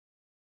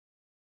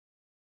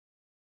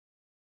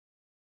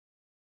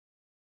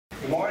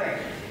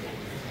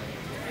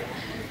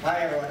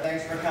Hi everyone,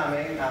 thanks for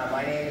coming.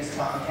 My name is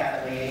Tom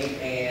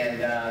Catalini, and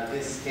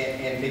this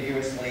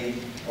ambiguously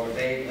or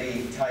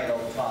vaguely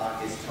titled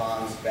talk is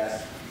Tom's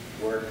Best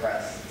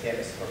WordPress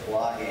Tips for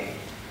Blogging.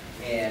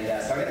 And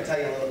so I'm going to tell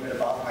you a little bit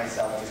about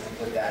myself just to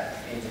put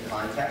that into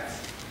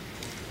context.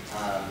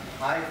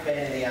 I've been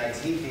in the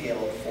IT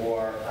field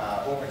for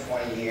over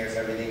 20 years,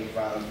 everything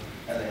from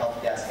kind of the help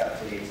desk up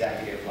to the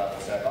executive level.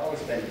 So I've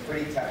always been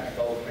pretty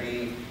technical,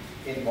 pretty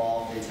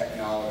involved in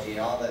technology, and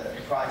all the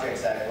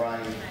projects I've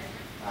run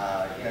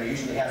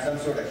usually have some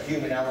sort of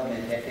human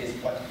element that is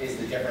what is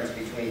the difference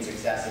between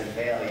success and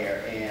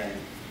failure. And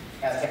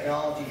as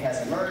technology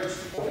has emerged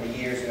over the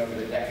years and over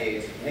the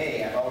decades for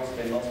me, I've always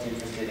been most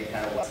interested in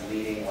kind of what's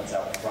leading, what's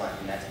out front,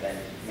 and that's been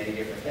many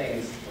different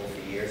things over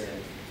the years.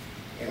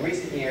 And in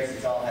recent years,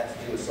 it's all had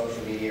to do with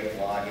social media,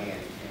 blogging,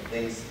 and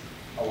things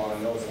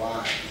along those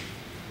lines.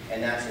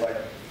 And that's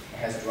what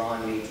has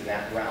drawn me to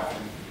that realm.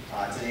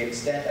 To the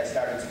extent I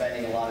started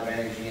spending a lot of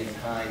energy and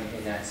time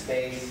in that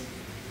space.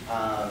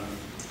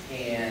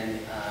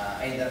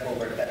 I ended up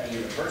over at the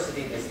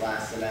university this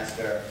last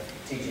semester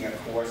teaching a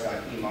course on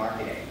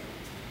e-marketing.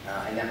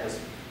 And that was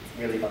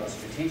really about the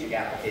strategic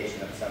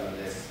application of some of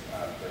this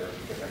for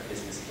different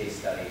business case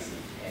studies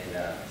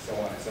and so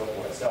on and so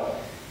forth. So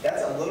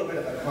that's a little bit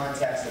of the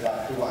context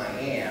about who I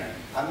am.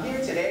 I'm here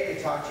today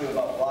to talk to you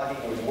about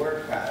blogging with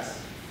WordPress.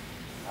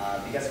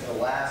 Because for the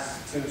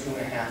last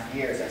 2.5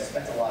 years, I've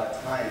spent a lot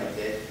of time with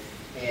it,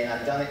 and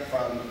I've done it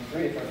from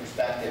 3 different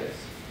perspectives.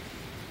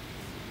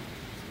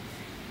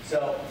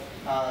 So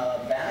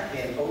back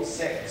in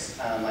 '06,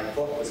 my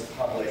book was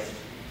published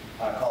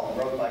called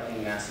Road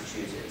Biking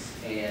Massachusetts.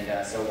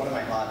 And so one of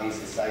my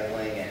hobbies is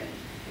cycling, and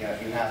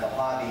if you have a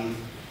hobby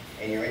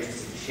and you're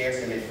interested to share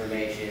some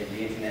information,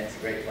 the internet's a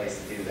great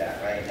place to do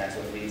that, right? And that's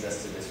what leads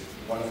us to this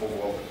wonderful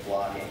world of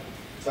blogging.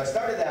 So I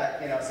started that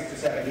 6 or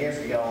 7 years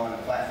ago on a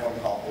platform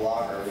called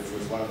Blogger, which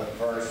was one of the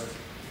first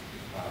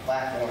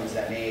platforms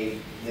that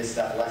made this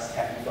stuff less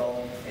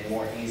technical and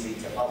more easy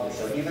to publish.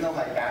 So even though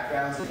my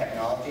background's in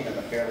technology and I'm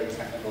a fairly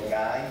technical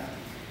guy,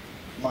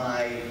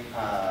 my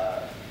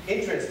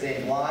interest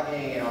in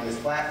blogging and on this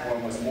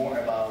platform was more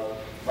about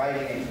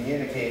writing and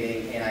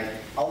communicating, and I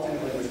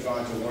ultimately was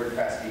drawn to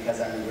WordPress because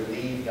I'm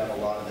relieved of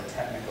a lot of the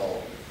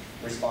technical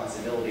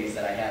responsibilities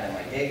that I had in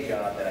my day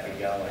job, that I could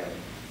go and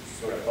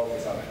sort of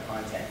focus on the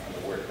content on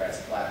the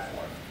WordPress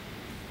platform.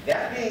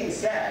 That being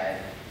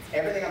said,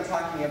 everything I'm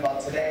talking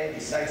about today, the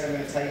sites I'm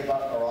going to tell you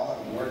about, are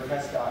all on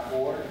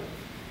WordPress.org.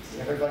 Is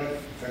everybody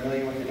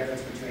familiar with the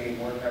difference between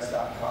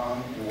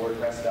WordPress.com and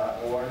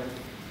WordPress.org?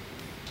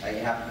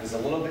 There's a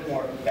little bit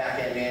more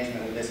back-end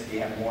management with this, but you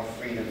have more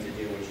freedom to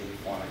do what you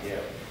want to do.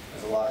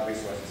 There's a lot of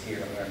resources here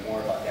to learn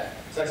more about that.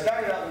 So I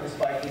started out with this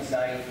biking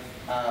site,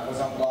 was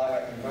on blog,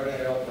 I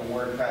converted it over to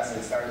WordPress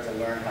and started to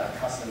learn how to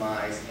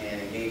customize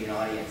and engage an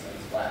audience on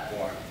this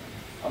platform.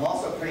 I'm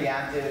also pretty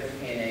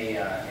active in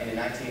an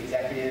IT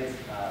executive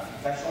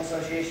professional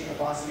association in the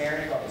Boston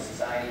area called the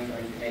Society for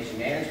Information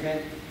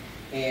Management.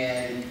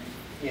 And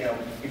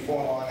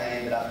before long I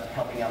ended up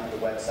helping out with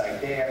the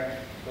website there.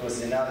 It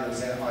was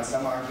on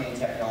some arcane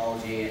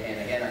technology,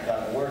 and again I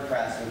thought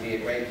WordPress would be a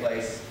great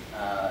place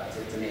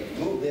to maybe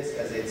move this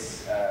because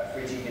it's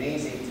free, cheap, and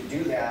easy to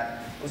do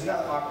that. It was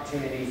another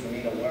opportunity for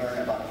me to learn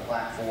about the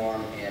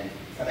platform and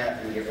come at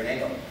it from a different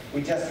angle.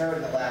 We just heard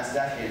in the last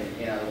session,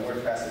 the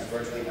WordPress is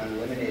virtually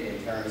unlimited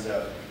in terms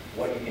of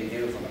what you can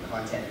do from a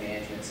content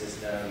management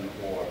system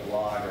or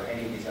blog or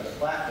any of these other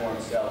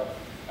platforms. So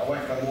I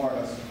went from more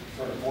of a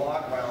sort of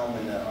blog realm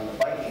on the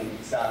biking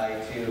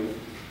side to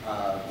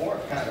more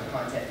of kind of a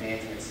content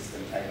management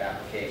system type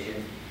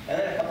application. And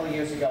then a couple of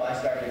years ago, I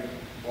started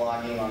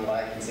blogging on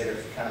what I consider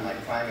kind of my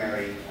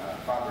primary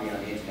property on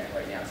the internet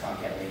right now,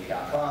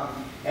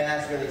 tomcatalini.com. And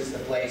that's really just a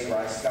place where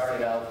I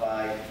started out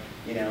by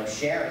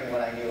sharing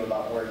what I knew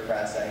about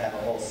WordPress. I have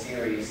a whole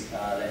series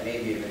that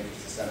may be of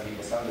interest to some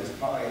people. Some of this is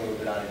probably a little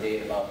bit out of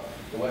date about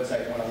the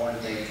website 101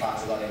 thing,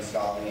 talks about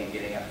installing and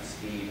getting up to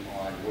speed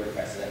on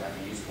WordPress, so that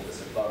might be useful to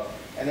some folks.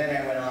 And then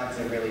I went on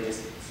to really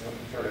just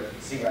sort of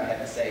see what I had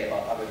to say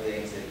about other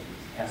things and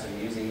have some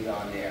musings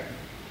on there.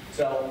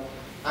 So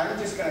I'm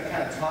just going to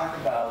kind of talk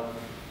about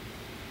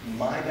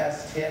my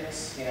best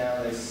tips.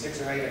 There's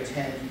 6 or 8 or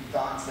 10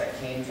 thoughts that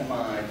came to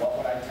mind. What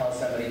would I tell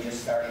somebody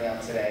just starting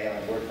out today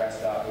on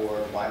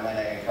WordPress.org? Why might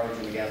I encourage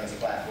them to get on this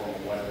platform?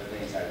 And what are the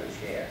things I would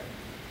share?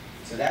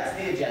 So that's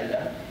the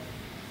agenda.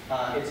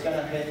 It's going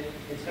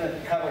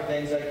to cover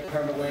things like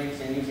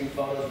permalinks and using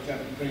photos, which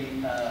I'm pretty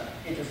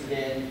interested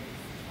in.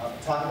 I'll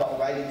talk about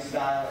writing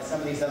style and some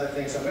of these other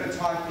things. So I'm going to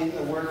talk in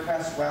the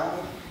WordPress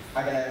realm.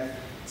 I'm going to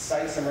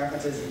cite some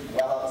references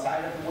well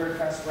outside of the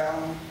WordPress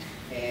realm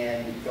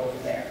and go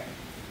from there.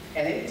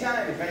 And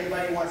anytime, if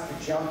anybody wants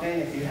to jump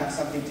in, if you have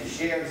something to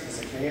share, this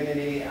is a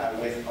community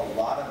with a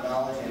lot of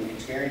knowledge and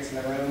experience in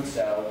the room.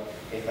 So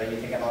if you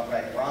think I'm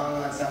outright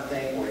wrong on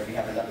something, or if you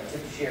have another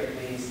tip to share,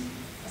 please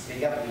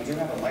speak up. We do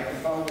have a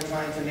microphone we're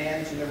trying to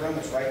manage in the room.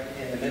 It's right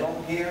in the middle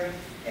here.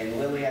 And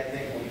Lily, I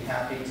think, will be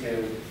happy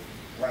to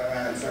run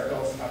around in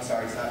circles. I'm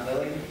sorry, it's not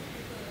Lily?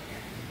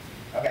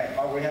 Okay,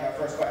 we have our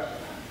first question.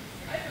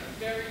 I have a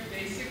very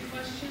basic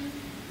question.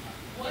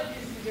 What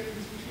is the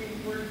difference between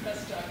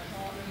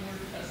WordPress.com and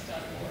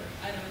WordPress.org?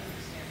 I don't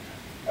understand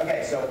that.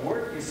 Okay, so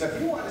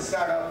if you want to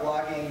start out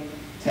blogging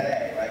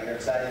today, right, you're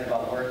excited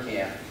about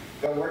WordCamp,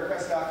 go to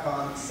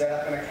WordPress.com, set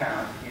up an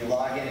account, you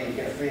log in and you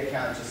get a free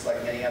account just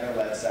like many other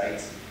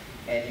websites,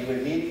 and you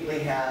immediately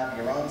have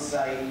your own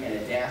site and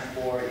a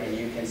dashboard and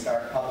you can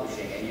start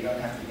publishing and you don't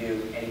have to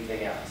do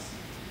anything else,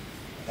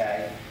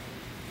 okay?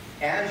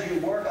 As you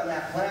work on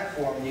that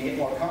platform and you get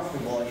more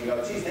comfortable and you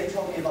go, geez, they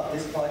told me about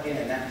this plugin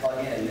and that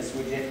plugin and this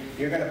widget,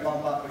 you're going to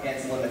bump up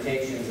against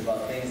limitations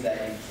about things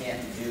that you can't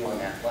do on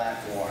that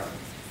platform.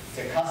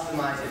 To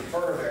customize it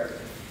further,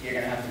 you're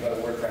going to have to go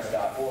to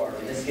WordPress.org.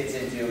 And this gets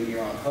into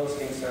your own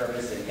hosting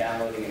service and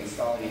downloading and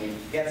installing, and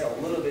it gets a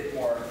little bit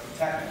more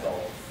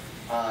technical.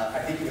 I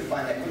think you would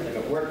find that quickly,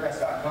 but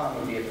WordPress.com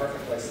would be a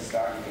perfect place to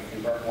start. You can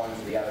convert one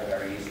to the other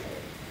very easily.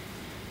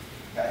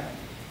 Okay?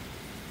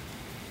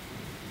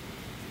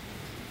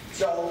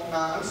 So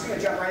I'm just going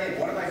to jump right in.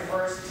 One of my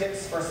first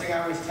tips, first thing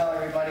I always tell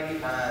everybody,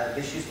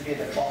 this used to be a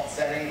default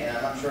setting, and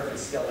I'm not sure if it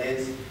still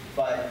is,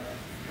 but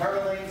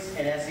permalinks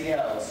and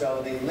SEO.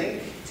 So the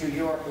link to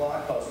your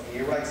blog post, when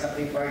you write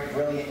something very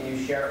brilliant and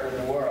you share it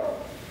with the world,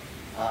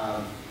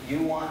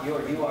 you want your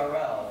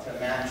URL to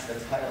match the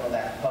title of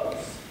that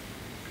post.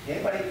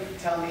 Anybody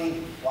tell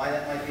me why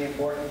that might be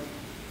important?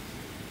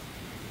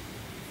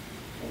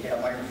 We'll get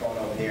a microphone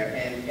over there.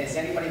 And does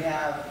anybody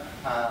have,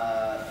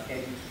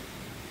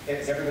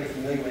 is everybody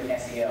familiar with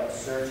SEO,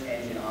 search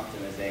engine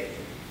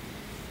optimization?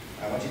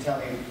 Why don't you tell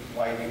me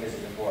why you think this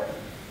is important?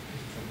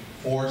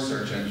 For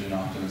search engine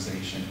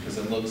optimization, because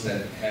it looks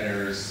at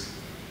headers,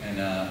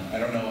 and I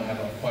don't know, have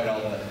quite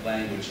all the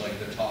language, like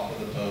the top of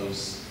the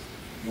post,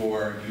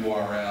 your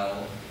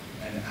URL,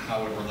 and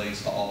how it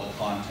relates to all the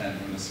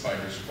content when the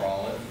spiders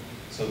crawl it.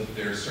 So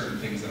there are certain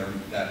things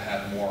that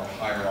have more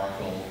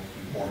hierarchical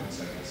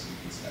importance, I guess you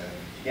could say.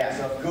 Yeah,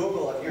 so if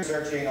Google, if you're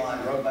searching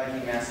on road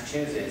biking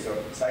Massachusetts or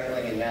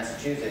cycling in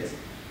Massachusetts,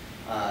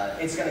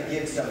 it's going to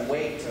give some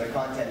weight to the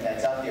content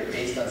that's out there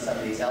based on some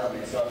of these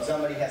elements. So if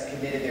somebody has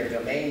committed their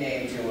domain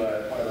name to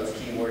one of those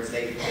keywords,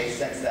 they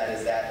sense that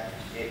as that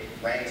it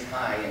ranks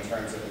high in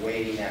terms of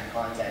weighting that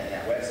content in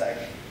that website.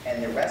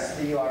 And the rest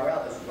of the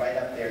URL is right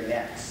up there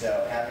next.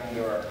 So having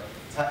your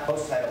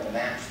post title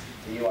match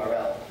the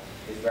URL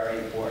is very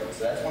important.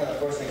 So that's one of the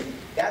first things.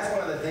 That's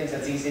one of the things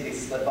that's easy to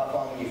slip up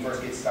on when you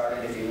first get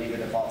started. If you leave a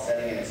default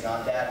setting and it's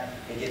not that,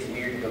 it gets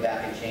weird to go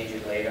back and change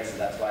it later. So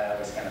that's why I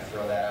always kind of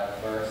throw that out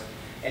first.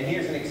 And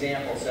here's an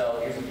example.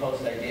 So here's a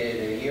post I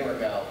did a year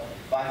ago.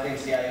 5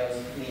 things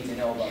CIOs need to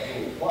know about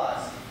Google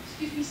Plus.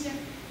 Excuse me, sir.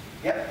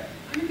 Yep.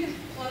 I'm going to get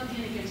plugged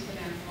in against the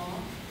back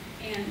wall.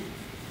 And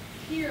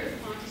here the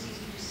font is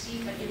easy to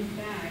see, but in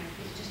fact,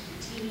 it's just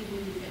a teeny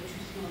weeny bit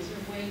too small. Is there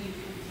a way you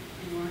can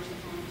enlarge the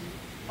font?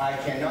 I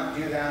cannot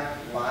do that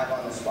live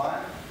on the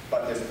spot,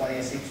 but there's plenty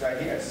of seats right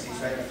here. Seats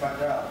right in the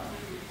front row.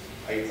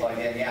 Are you plugged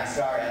in? Yeah,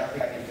 sorry, I don't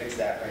think I can fix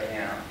that right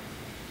now.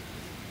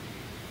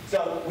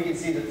 So we can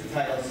see that the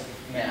titles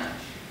match.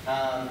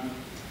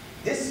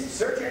 This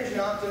search engine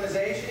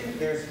optimization,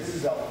 this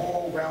is a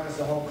whole realm, it's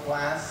a whole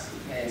class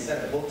and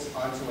set of books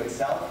unto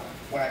itself.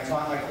 When I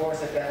taught my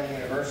course at Bentley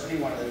University,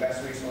 one of the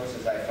best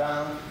resources I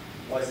found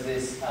was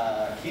this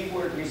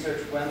keyword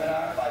research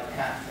webinar by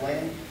Pat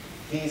Flynn.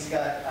 He's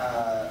got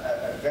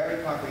a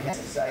very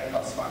comprehensive site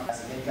called Smart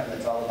Passive Income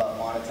that's all about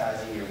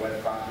monetizing your web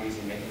properties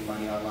and making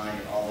money online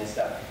and all this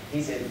stuff.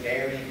 He's a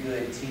very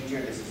good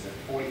teacher. This is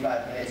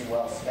 45 minutes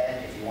well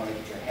spent if you want to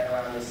get your head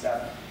around this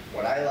stuff.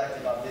 What I liked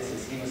about this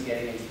is he was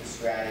getting into the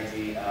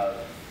strategy of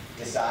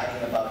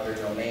deciding about your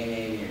domain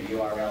name, your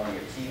URL, and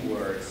your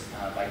keywords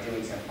by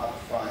doing some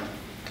upfront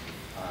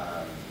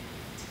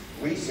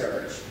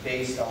research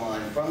based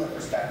on, from the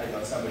perspective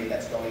of somebody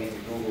that's going into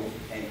Google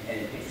and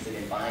interested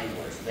in buying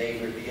words. They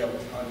reveal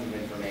tons of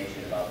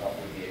information about what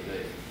would be a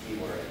good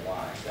keyword and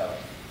why. So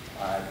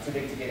too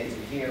big to get into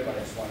here, but I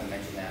just wanted to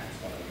mention that.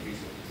 It's one of the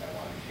resources I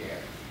wanted to share.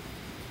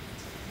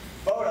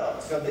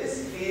 Photos. So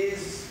this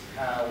is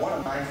one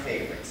of my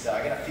favorites. So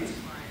I got a few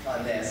slides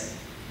on this,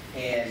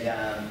 and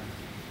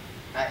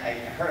I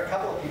heard a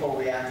couple of people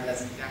react, and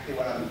that's exactly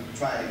what I'm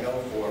trying to go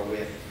for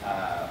with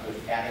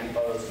adding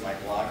photos to my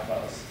blog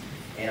posts.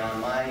 And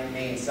on my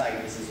main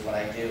site, this is what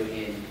I do.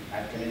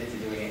 I've committed to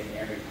doing it in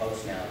every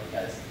post now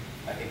because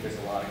I think there's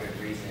a lot of good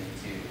reason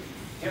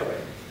to do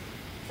it.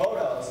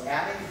 Photos,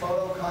 adding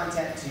photo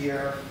content to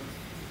your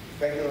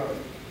regular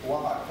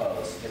blog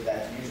post, if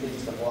that's usually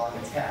just a block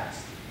of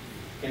text,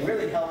 can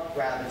really help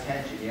grab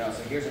attention.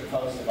 So here's a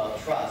post about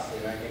trust,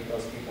 and I think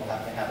those people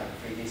have to have a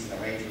pretty decent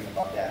arrangement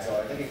about that. So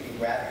I think it can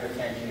grab your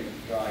attention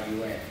and draw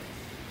you in.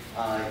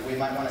 We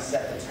might want to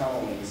set the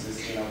tone. This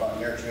is about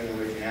nurturing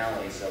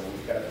originality. So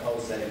we've got a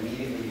post that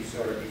immediately you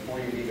sort of, before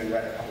you've even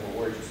read a couple of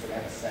words, you sort of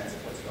have a sense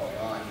of what's going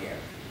on here.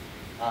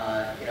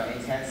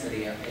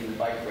 Intensity in the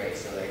bike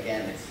race. So that,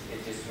 again,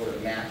 it's just sort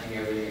of matching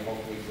everything and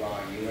hopefully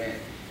drawing you in.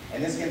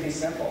 And this can be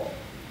simple.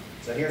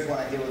 So here's what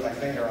I do with my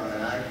finger on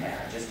an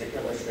iPad, just to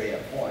illustrate a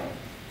point.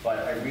 But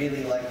I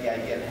really like the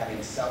idea of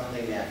having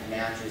something that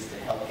matches to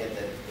help get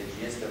the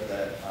gist of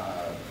the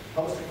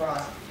post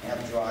across and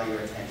help draw your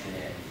attention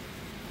in.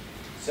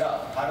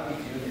 So, how do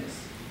we do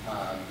this?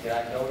 Did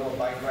I go to a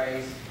bike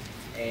race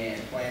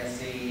and plant a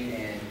seed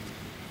and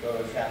go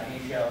to a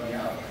trapeze show?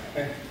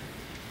 No.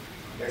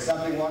 There's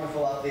something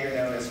wonderful out there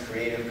known as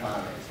Creative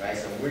Commons, right?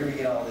 So where do we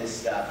get all this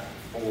stuff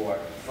for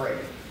free?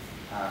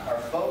 Are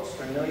folks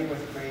familiar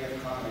with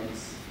Creative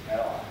Commons at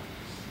all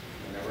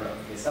in the room?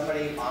 Did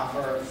somebody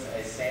offer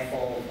a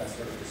sample, a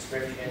sort of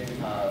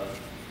description of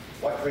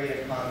what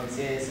Creative Commons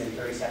is in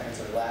 30 seconds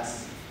or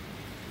less?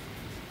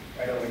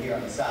 Right over here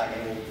on the side,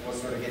 and we'll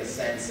sort of get a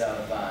sense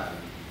of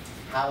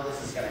how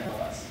this is going to help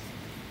us.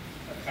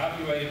 A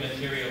copyrighted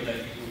material that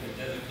you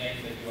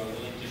designate that you are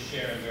willing to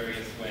share in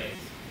various ways.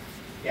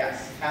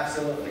 Yes,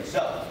 absolutely.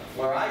 So,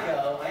 where I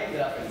go, I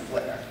ended up in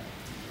Flickr.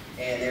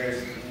 And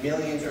there's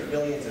millions or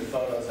billions of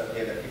photos up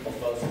there that people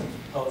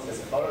post as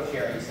a photo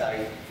sharing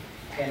site.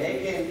 And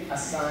they can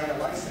assign a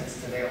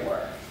license to their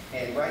work.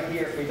 And right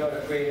here, if we go to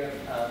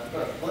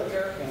go to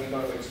Flickr and we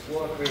go to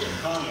Explore Creative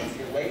Commons,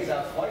 it lays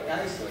out quite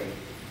nicely.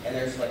 And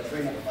there's like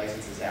 3 more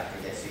licenses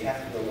after this. So you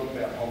have to do a little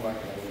bit of homework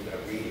and a little bit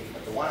of reading.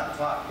 But the one up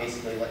top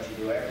basically lets you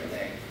do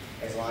everything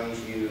as long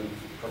as you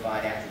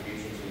provide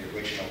attribution to the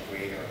original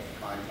creator of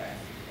the content.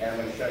 And I'm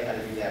going to show you how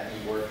to do that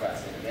in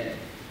WordPress in a minute.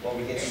 Well,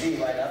 we can see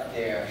right up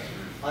there,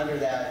 under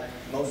that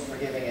most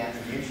forgiving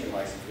attribution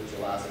license, which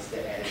allows us to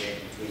edit it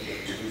and tweak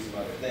it and do some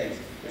other things,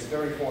 there's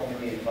 34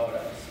 million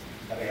photos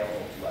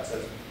available to us. So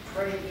it's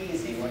pretty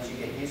easy once you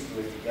get used to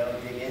it to go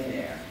dig in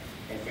there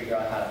and figure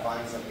out how to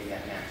find something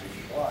that matches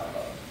your blog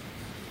post.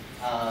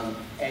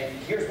 And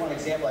here's one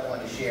example I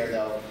wanted to share,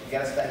 though. You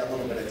got to spend a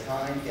little bit of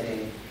time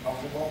getting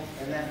comfortable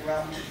in that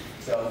realm.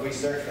 So if we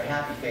search for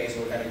happy face,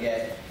 we're going to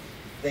get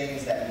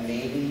things that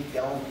maybe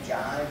don't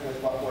jive with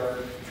what we're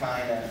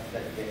trying to,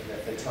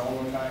 the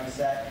tone we're trying to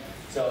set.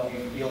 So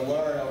you'll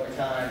learn over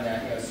time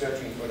that,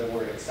 searching for the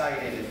word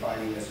excited and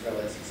finding this girl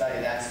that's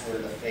excited, that's sort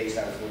of the face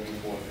I was looking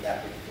for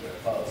that particular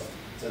post.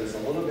 So there's a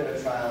little bit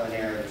of trial and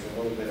error, there's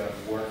a little bit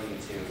of working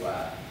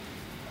to,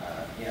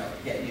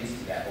 get used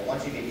to that. But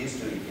once you get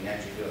used to it, you can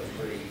actually do it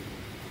pretty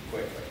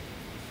quickly.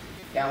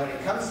 Now, when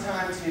it comes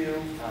time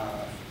to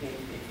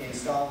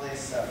install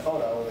this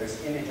photo,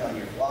 this image on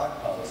your blog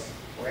post,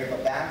 we're going to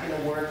go back into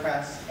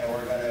WordPress, and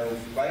we're going to,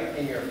 right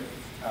in your,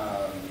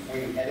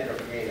 where you edit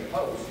or create a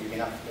post,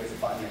 there's a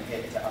button to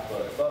hit to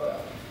upload a photo.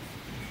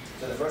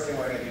 So the first thing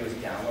we're going to do is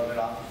download it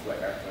off of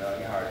Flickr, put it on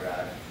your hard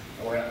drive,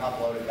 and we're going to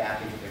upload it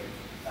back into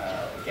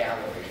the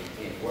gallery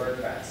in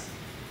WordPress.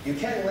 You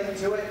can link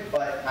to it,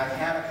 but I've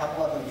had a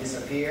couple of them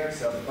disappear,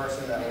 so if the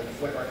person that with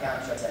the Flickr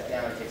account shuts that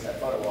down or takes that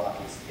photo off,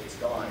 it's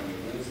gone and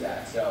you lose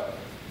that. So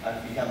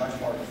I've become much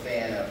more of a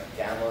fan of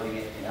downloading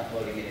it and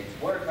uploading it into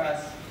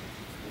WordPress.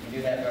 You can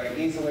do that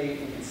very easily.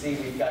 You can see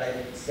we've got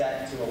it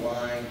set to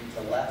align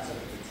to left so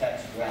that the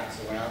text wraps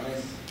around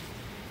this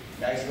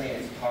nicely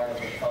and it's part of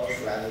the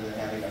post rather than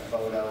having a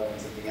photo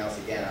and something else.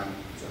 Again, I'm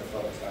sort of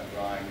focused on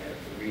drawing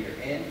the reader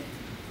in.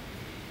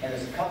 And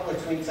there's a couple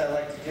of tweaks I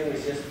like to do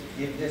is just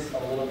give this a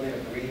little bit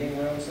of breathing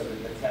room so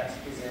that the text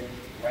isn't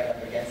right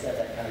up against that.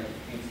 That kind of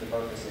defeats the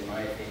purpose, in my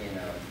opinion,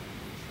 of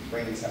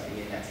bringing something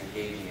in that's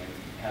engaging and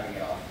having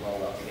it all flow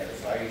well together.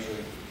 So I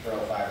usually throw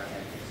 5 or 10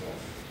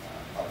 pixels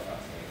across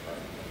the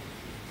perfectly.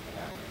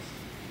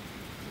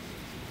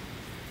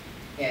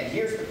 And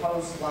here's the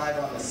post live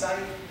on the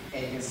site.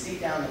 And you can see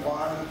down the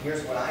bottom,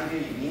 here's what I do.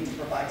 You need to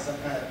provide some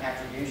kind of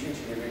attribution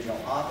to the original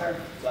author.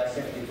 So I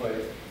simply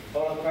put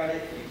photo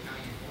credit,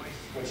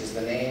 which is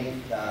the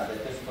name that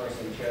this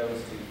person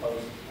chose to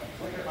post on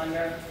Flickr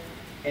under.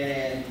 And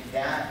then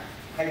that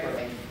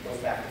hyperlink goes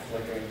back to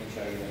Flickr and can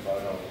show you the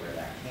photo of where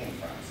that came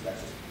from. So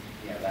that's just,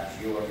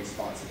 that's your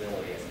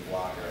responsibility as a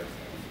blogger.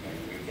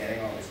 And you're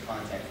getting all this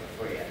content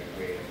for free under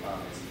Creative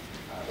Commons,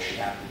 but we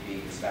have to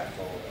be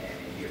respectful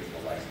and adhere to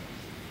the license.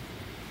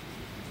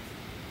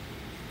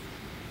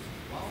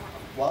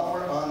 While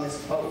we're on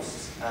this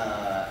post,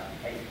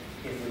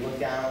 if we look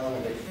down a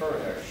little bit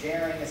further,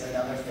 sharing is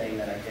another thing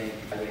that I think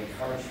I would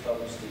encourage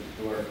folks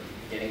who are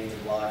getting into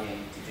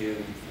blogging to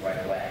do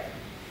right away.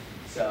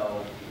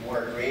 So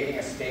we're creating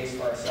a space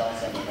for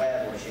ourselves on the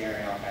web. We're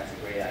sharing all kinds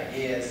of great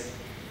ideas.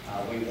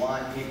 We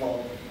want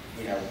people,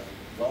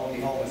 lo and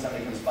behold, when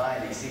somebody comes by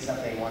and they see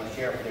something they want to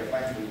share with their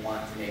friends, we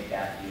want to make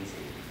that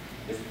easy.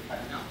 There's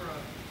a number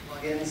of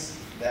plugins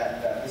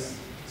that this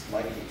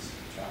mic keeps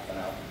chopping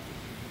out.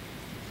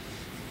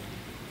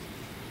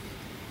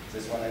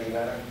 Is this one any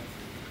better?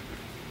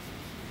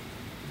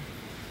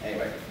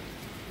 Anyway,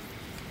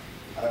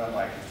 I don't know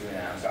why I keep doing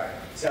that, I'm sorry.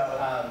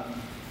 So,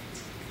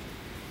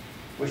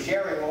 with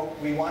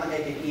sharing, we want to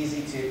make it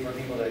easy for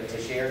people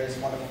to share this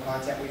wonderful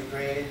content we've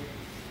created.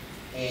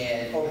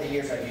 And over the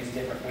years, I've used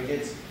different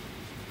widgets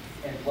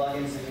and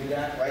plugins to do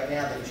that. Right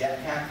now, the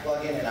Jetpack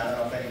plugin, and I don't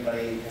know if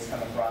anybody has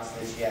come across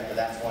this yet, but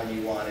that's one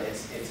you want.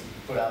 It's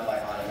put out by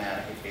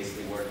Automatic. It's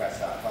basically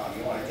WordPress.com.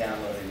 You want to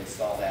download and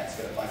install that. It's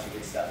got a bunch of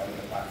good stuff. I'm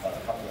going to talk about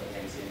a couple of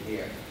things in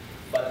here.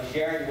 But the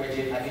sharing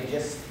widget, I can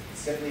just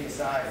simply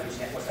decide which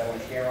networks I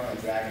want to share on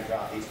and drag and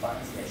drop these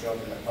buttons, and they show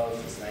up in the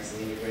post. It's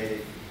nicely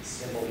integrated,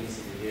 simple,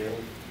 easy to do,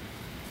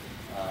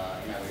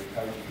 and I would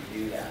encourage you to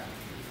do that.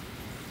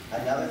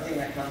 Another thing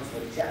that comes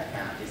with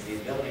Jetpack is the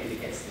ability to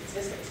get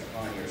statistics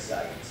on your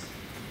sites.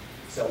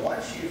 So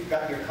once you've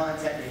got your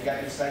content, you've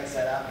got your site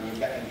set up, and you've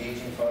got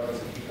engaging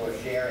photos and people are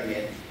sharing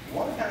it, you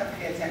want to kind of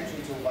pay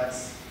attention to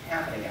what's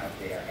happening out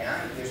there.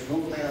 And there's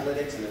Google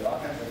Analytics, and there's all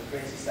kinds of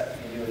crazy stuff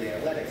you can do with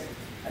analytics.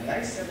 A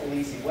nice, simple,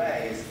 easy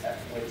way is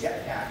with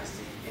Jetpack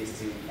is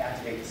to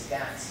activate the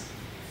stats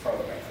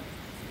program.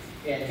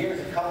 And here's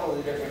a couple of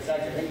the different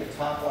sites. I think the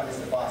top one is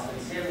the Boston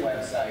Sim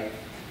website,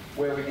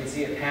 where we can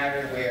see a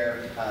pattern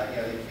where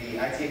the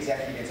IT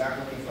executives aren't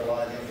looking for a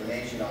lot of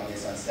information on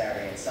this on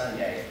Saturday and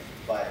Sunday,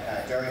 but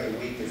during the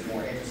week there's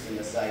more interest in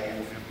the site,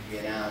 and when we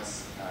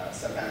announce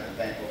some kind of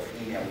event over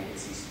email, we can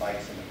see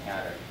spikes in the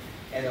pattern.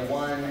 And the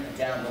one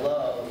down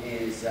below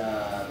is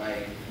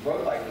my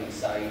road biking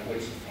site,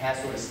 which has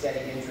sort of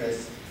steady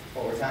interest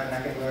over time. And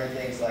I can learn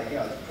things like,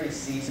 it's pretty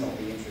seasonal,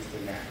 the interest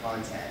in that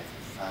content.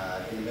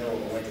 In the middle of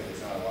the winter,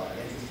 there's not a lot of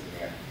interest in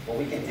there. But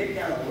we can dig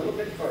down a little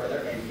bit further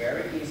and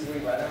very easily,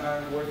 right on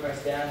our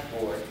WordPress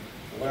dashboard,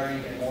 learn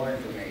even more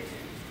information.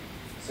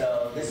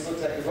 So this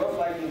looks like the road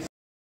biking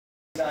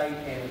site,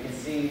 and we can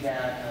see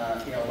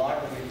that a lot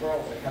of the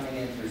referrals are coming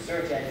in through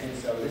search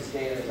engines. So this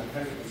data is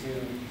 102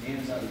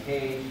 views on the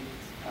page.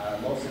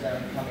 Most of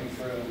them coming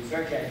through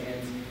search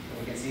engines. And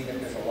we can see that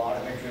there's a lot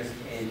of interest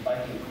in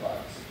biking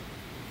clubs.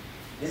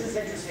 This is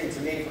interesting to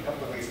me for a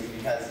couple of reasons,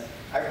 because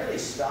I really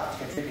stopped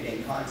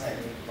contributing content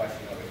to the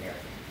question over here.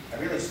 I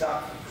really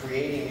stopped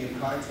creating new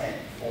content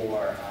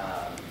for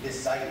this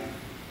site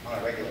on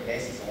a regular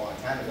basis a long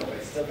time ago, but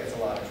it still gets a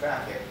lot of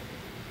traffic,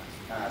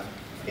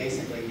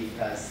 basically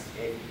because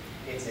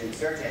it's in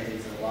search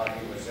engines, and a lot of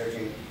people are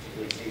searching,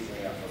 particularly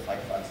seasonally, up for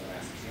bike clubs in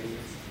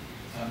Massachusetts.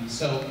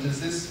 So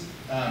does this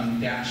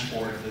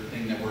dashboard, the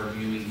thing that we're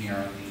viewing here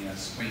on the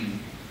screen,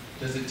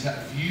 does it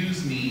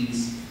views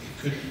means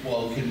it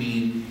could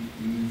mean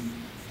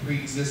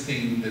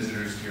pre-existing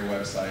visitors to your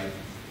website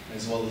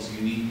as well as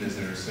unique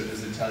visitors. So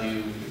does it tell you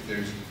if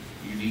there's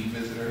unique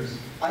visitors?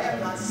 I have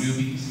not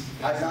newbies.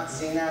 I've not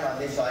seen that on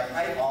this site.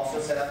 I also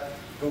set up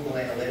Google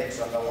Analytics,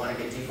 so if I want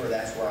to get deeper,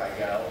 that's where I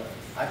go.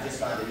 I've just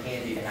found it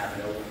handy to have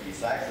an overview,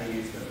 so I actually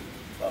use them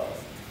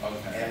both.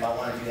 Okay. And if I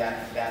want to do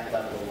that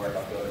level of work,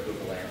 I'll go to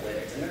Google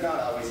Analytics. And they're not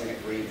always in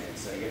agreement,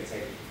 so you got to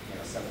take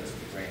some of this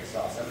with a grain of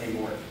salt. Somebody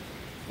more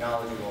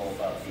knowledgeable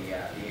about the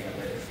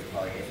analytics would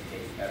probably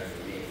educate you better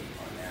than me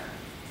on that.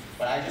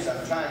 But I'm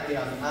trying,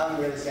 I'm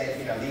really saying,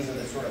 these are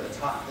the sort of the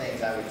top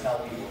things I would tell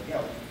people,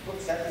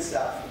 set this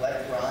up,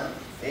 let it run.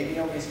 Maybe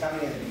nobody's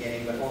coming in the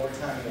beginning, but over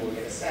time you will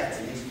get a sense.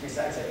 And these 3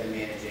 sites I've been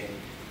managing,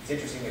 it's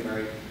interestingly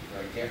very,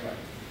 very different.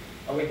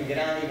 And we can get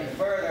down even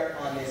further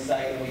on this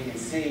site, and we can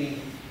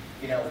see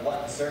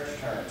what the search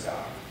terms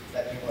are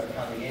that people are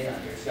coming in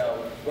under.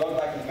 So road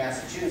biking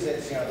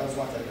Massachusetts, those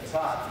ones at the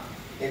top,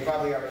 they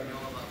probably already know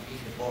about me,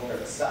 the book, or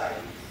the site.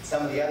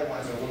 Some of the other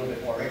ones are a little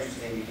bit more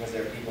interesting because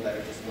they're people that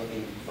are just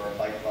looking for a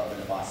bike club in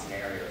the Boston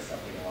area or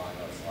something along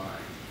those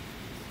lines.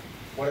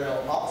 What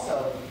it'll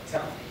also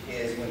tell me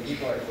is when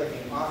people are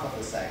clicking off of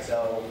the site.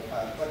 So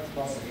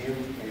most of you,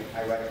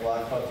 I write a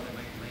blog post, I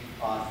might link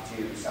off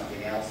to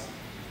something else,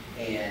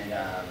 and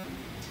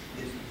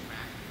this will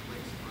track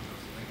clicks on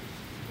those links.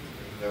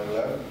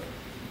 Hello?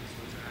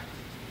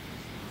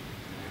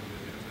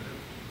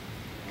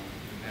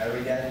 How do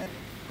we get it?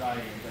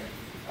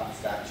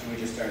 Stop. Should we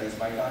just turn this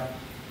mic on?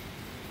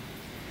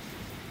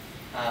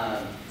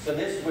 So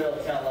this will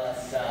tell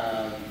us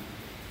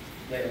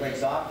that it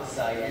links off the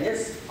site. And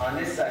on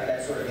this site,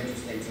 that's sort of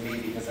interesting to me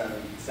because I'm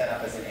set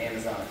up as an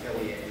Amazon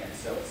affiliate. And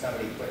so if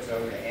somebody clicks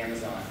over to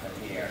Amazon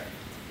from here,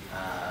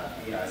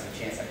 there's a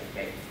chance I could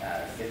make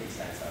 50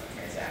 cents on a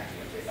transaction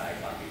if they buy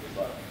a copy of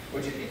the book.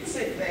 Which is an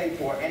interesting thing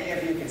for any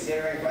of you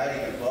considering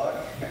writing a book.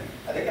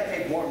 I think I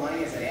make more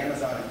money as an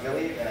Amazon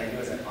affiliate than I do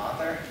as an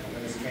author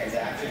when this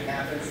transaction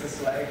happens this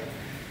way.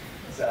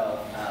 So,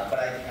 but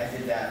I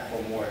did that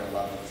for more of a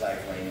love of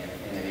cycling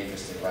and an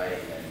interest in writing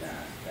than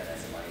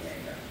as a money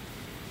maker.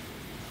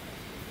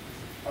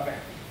 Okay.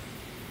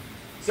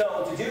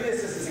 So to do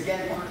this is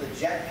again part of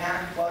the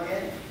Jetpack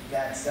plugin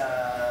that's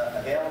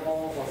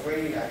available for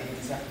free. I think you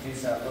just have to do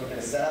a little bit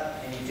of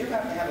setup, and you do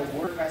have to have a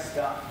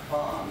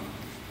WordPress.com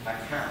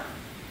account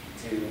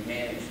to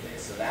manage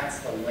this. So that's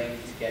the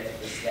link to get to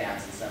the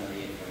stats and some of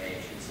the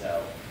information.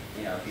 So,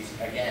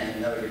 again,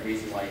 another good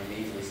reason why you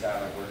can easily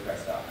start on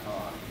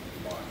WordPress.com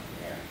if you want.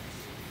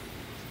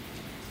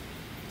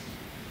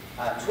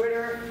 Yeah.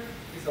 Twitter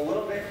is a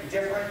little bit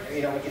different.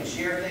 We can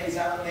share things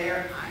out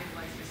there. I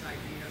like this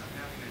idea of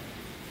having it.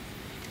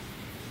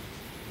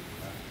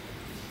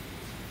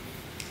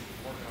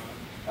 Working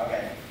on it.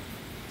 Okay.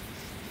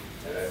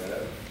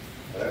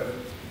 Hello.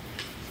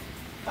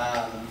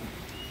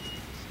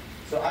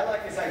 So I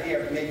like this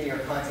idea of making your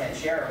content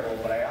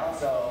shareable, but I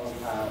also,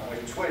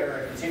 with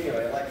Twitter in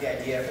particular, I like the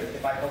idea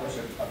if I publish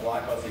a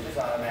blog post, it just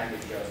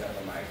automatically shows up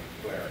on my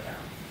Twitter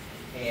account.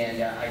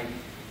 And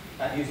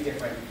I've used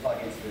different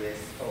plugins for this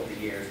over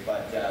the years,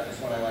 but this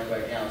one I like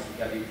right now is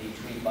the WP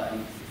tweet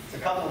button. It's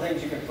a couple of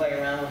things you can play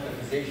around with the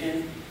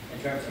position in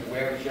terms of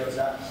where it shows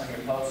up on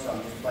your post. So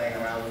I'm just playing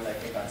around with. I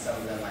think on some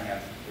of them I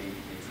have the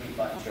tweet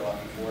button show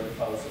up before the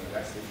post, and the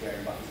rest of the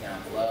sharing buttons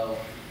down below.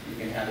 You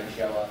can have it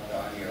show up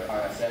on your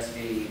RSS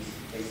feeds,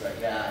 things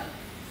like that.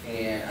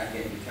 And I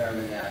can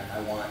determine that I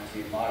want to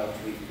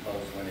auto-tweet the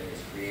post when it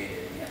is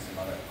created, and you have some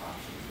other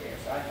options there.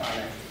 So I find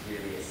that just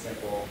really a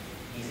simple,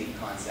 easy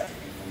concept to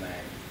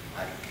implement.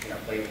 I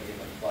play with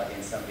different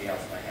plugins. Somebody else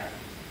might have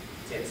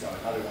tips on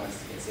other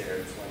ones to consider.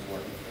 This one's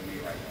working for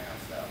me right now,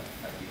 so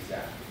I've used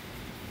that.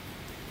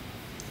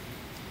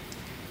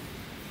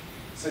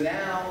 So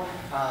now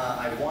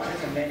I wanted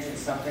to mention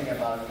something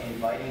about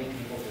inviting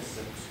people to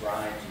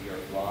subscribe to your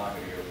blog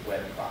or your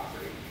web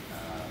property.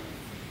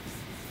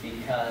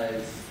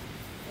 Because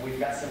we've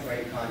got some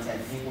great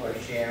content, people are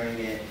sharing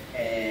it,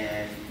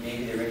 and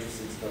maybe they're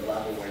interested to the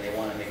level where they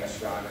want to make a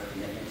stronger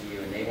commitment to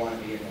you, and they want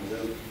to be in the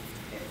loop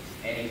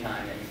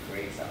anytime that you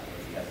create something,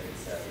 because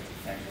it's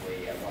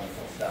potentially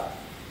wonderful stuff.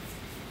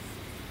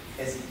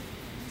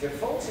 Do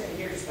folks in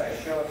here, just by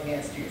a show of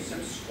hands, do you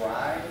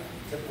subscribe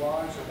to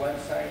blogs or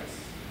websites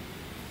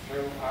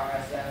through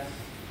RSS?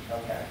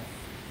 Okay.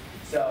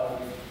 So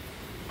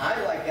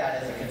I like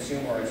that as a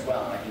consumer as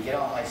well. I can get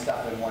all my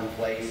stuff in one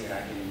place, and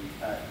I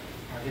can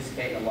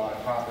participate in a lot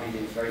of properties,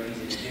 and it's very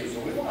easy to do.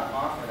 So we want to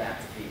offer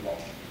that to people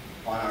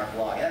on our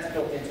blog, and that's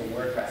built into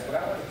WordPress. What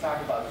I want to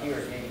talk about here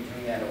is maybe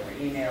doing that over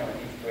email and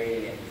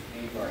integrating it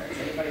with FeedBurner. Is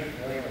anybody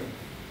familiar with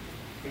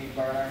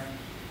FeedBurner?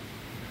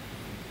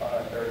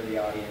 About a third of the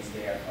audience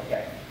there.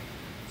 Okay.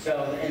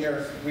 So, and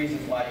there's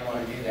reasons why you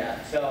want to do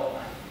that. So,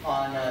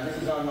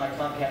 this is on my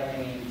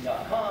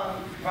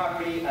tomcatalini.com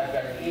property. I've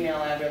got an email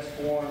address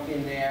form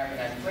in there, and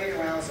I've played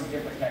around with some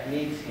different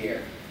techniques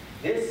here.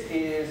 This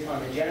is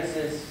on the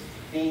Genesis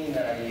theme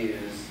that I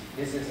use.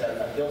 This is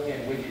a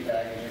built-in widget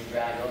that I can just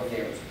drag over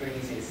there. It's pretty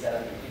easy to set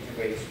up and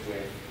integrates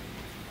with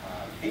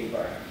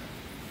FeedBurner.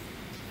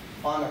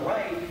 On the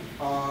right,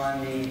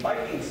 on the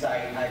biking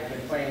site, I've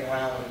been playing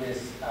around with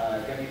this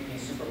WP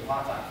Super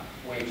Pop-Up,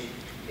 which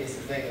is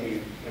the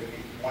thing when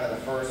one of the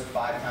first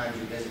 5 times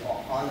you visit,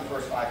 on the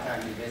first 5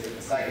 times you visit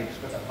the site, it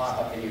just puts a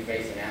pop-up in your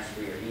face and asks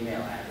for your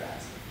email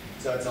address.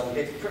 So it's a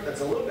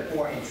little bit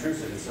more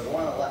intrusive. So the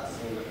one on the left is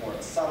a little bit more of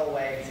a subtle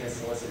way to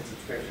solicit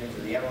subscriptions,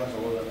 and the other one's a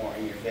little bit more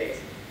in your face.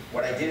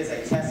 What I did is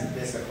I tested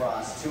this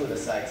across 2 of the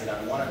sites, and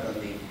on one of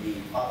them, the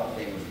pop-up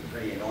thing was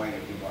pretty annoying to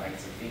people. I get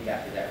some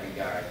feedback in that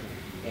regard.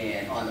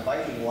 And on the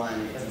biking one,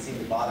 it doesn't seem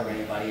to bother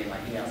anybody, and my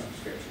email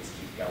subscriptions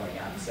keep going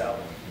up. So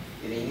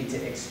you need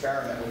to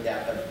experiment with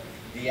that. But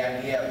the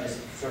idea of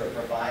just sort of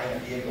providing a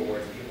vehicle where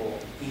it's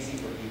easy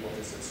for people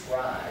to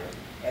subscribe.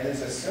 And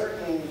there's a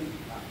certain,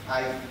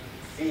 I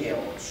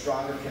feel,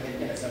 stronger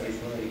commitment if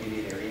somebody's willing to give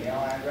you their email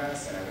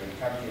address, and I would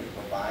encourage you to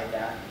provide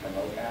that and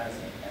promote that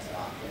as an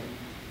option.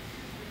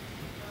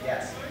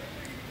 Yes?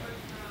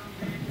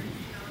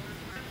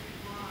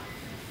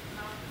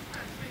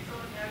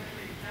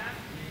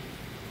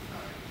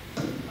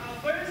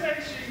 Where does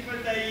actually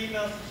put that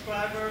email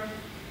subscriber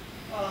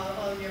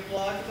on your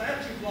blog? Because I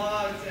have 2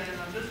 blogs,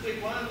 and this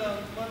week one of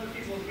the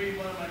people was reading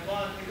one of my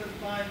blogs. They couldn't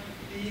find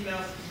the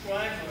email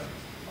subscriber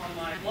on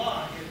my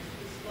blog.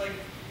 It's like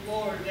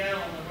lower down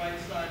on the right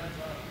side of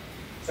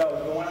the.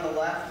 So the one on the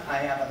left, I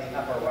have on the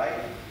upper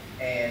right,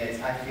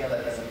 and I feel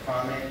that that's a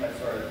prominent but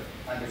sort of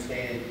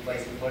understated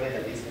place to put it.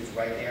 At least it's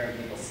right there and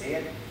people see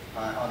it.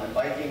 On the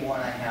biking one,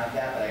 I have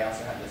that, but I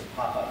also have this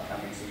pop-up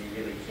coming, so you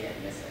really can't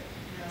miss it.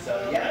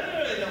 So yeah.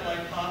 I really don't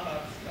like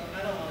pop-ups.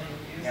 I don't want to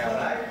use Yeah,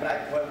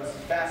 them. what was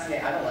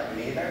fascinating, I don't like them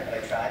either, but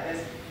I tried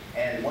this,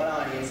 and one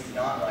audience did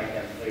not like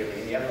them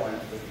clearly, and the other one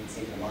didn't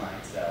seem to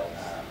mind. So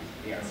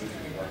it seems to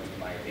be working to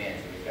my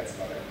advantage. And we've got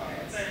some other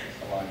comments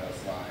along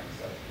those lines.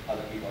 So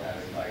other people have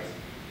advice.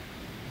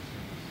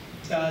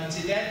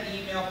 Did that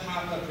email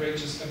pop-up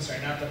register, I'm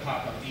sorry, not the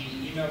pop-up,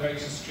 the email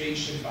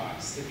registration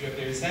box that you have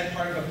there, is that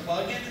part of a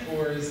plugin,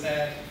 or is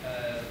that?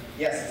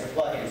 Yes, it's a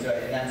plugin, so,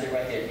 and that's it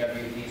right there,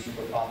 WP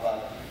Super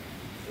Pop-Up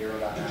 0.9.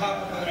 The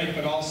pop-up, right,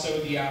 but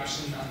also the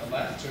option on the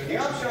left? Or the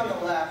option on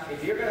the left,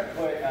 if you're going to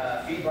put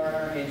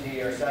FeedBurner into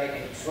your site,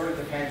 it sort of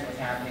depends what's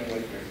happening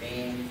with your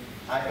theme.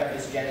 I've got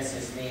this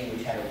Genesis theme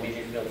which had a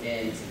widget built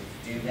in to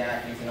do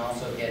that. You can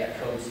also get a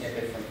code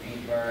snippet from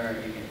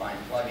FeedBurner. You can find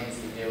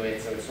plugins to do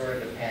it. So it sort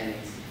of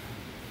depends,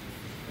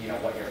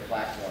 what your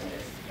platform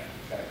is.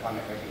 Got a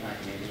comment right behind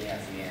you. Maybe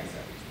that's the answer.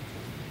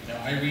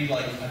 I read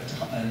like a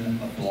ton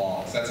of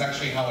blogs. That's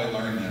actually how I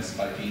learned this,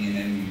 by being an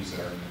end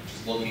user,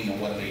 just looking at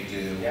what they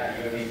do. Yeah,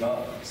 you and me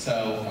both.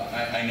 So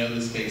I know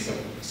the space.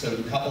 So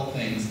a couple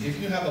things. If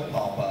you have a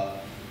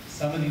pop-up,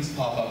 some of these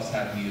pop-ups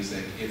have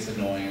music. It's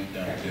annoying.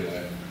 Don't do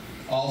it.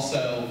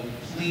 Also,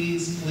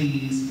 please,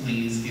 please,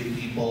 please give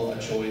people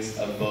a choice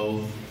of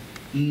both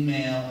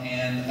email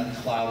and a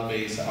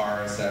cloud-based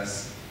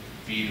RSS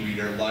feed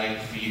reader like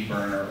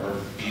FeedBurner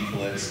or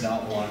FeedBlitz,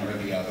 not one or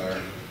the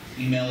other.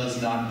 Email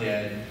is not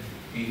dead.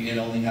 It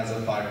only has a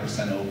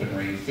 5% open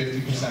rate.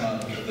 50%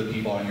 of the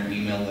people on your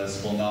email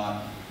list will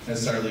not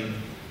necessarily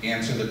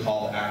answer the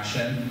call to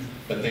action,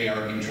 but they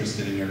are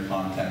interested in your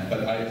content.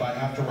 But if I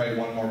have to write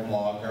one more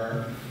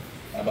blogger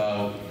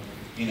about,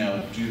 you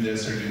know, do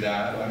this or do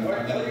that, I'm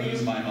going to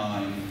lose my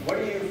mind. What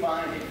are you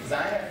finding? Because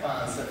I have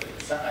found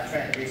a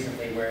trend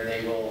recently where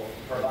they will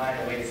provide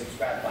a way to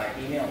subscribe by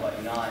email,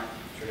 but not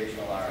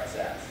traditional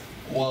RSS.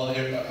 Well,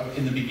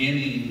 in the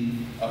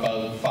beginning,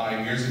 about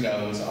 5 years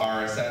ago, it was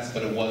RSS,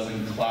 but it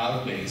wasn't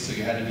cloud-based, so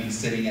you had to be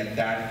sitting at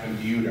that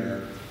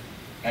computer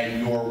at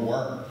your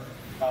work,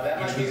 Oh, that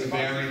which might be was a fun-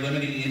 very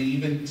limiting. And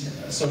even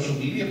social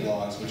media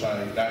blogs, which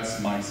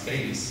that's my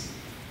space.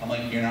 I'm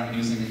like, you're not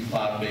using a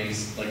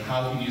cloud-based, like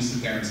how can you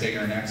sit there and say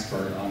you're an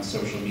expert on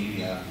social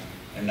media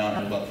and not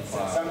know about the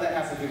cloud? Some of that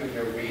has to do with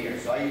your reader.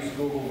 So I use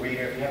Google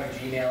Reader. If you have a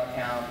Gmail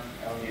account,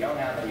 if you don't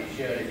have them, you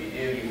should. If you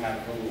do, you have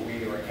a Google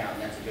Reader account,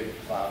 and that's a good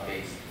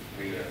cloud-based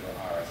reader for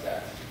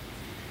RSS.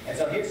 And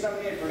so here's some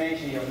of the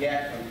information you'll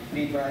get from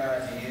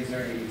FeedBurner as a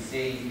user. You can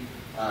see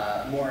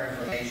more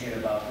information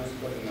about who's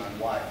clicking on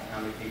what, how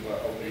many people are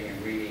opening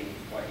and reading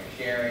what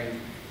you're sharing.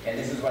 And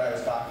this is what I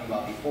was talking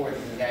about before.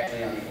 This is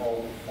actually on the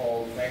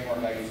old framework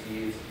I used to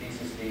use,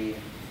 Thesis Theme.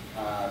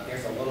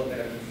 There's a little bit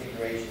of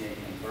configuration in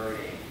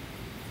converting.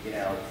 You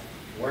know,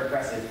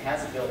 WordPress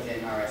has a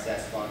built-in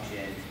RSS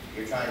function.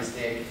 You're trying to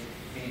stick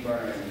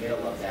FeedBurner in the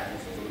middle of that, and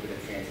there's a little bit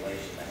of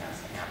translation that has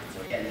to happen.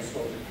 So again, this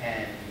will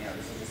depend, you know,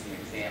 this is just an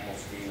example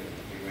screen with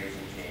configuration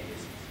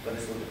changes, but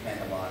this will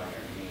depend a lot on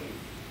your need.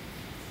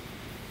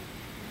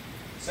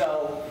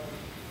 So,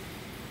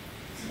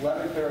 it's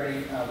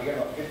 11:30, we got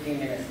about 15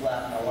 minutes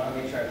left. I want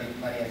to make sure I leave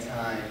plenty of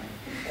time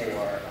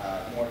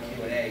for more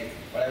Q&A.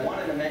 But I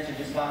wanted to mention,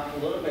 just talk a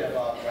little bit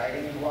about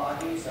writing and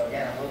blogging. So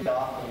again, I'm a little bit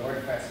off the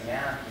WordPress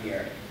map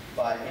here.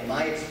 But in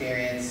my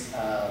experience,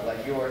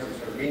 like yours, is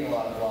sort of reading a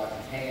lot of blogs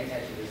and paying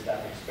attention to this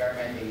stuff,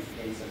 experimenting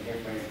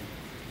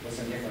with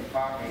some different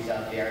properties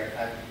out there,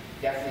 I've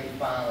definitely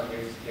found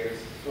that there's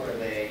sort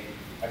of a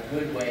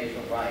good way to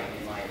write,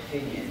 in my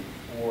opinion,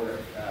 for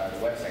the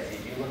websites.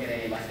 If you look at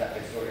any of my stuff,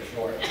 it's sort of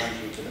short,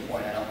 punchy, to the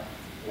point. I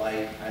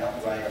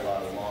don't write a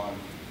lot of long,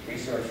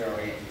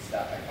 research-oriented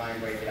stuff. I try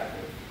and break it up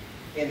with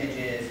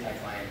images. I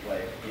try and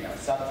put, you know,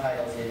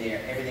 subtitles in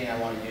there. Everything I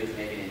want to do is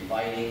make it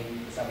inviting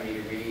for somebody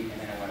to read,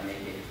 and then I want to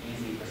make it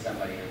easy for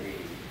somebody to read.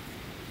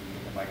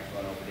 Get the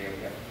microphone over there.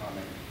 We have a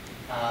comment.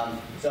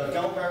 So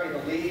don't bury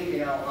the lead.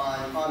 You know,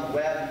 on the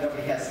web,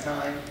 nobody has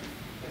time.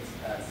 It's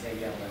the same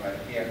gentleman right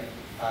up here.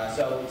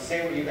 So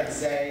say what you're going to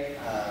say,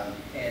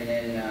 and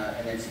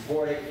then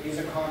support it. Use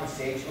a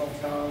conversational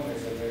tone.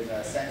 There's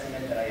a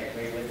sentiment that I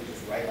agree with, which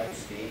is write like you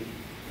speak.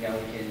 You know,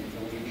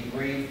 we can be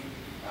brief,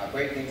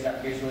 break things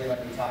up visually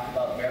like we talked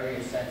about, vary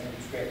your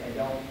sentence script, and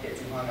don't get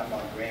too hung up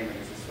on grammar.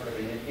 This is sort of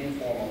an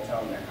informal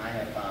tone that I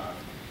have found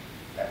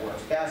that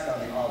works best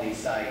on all these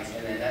sites,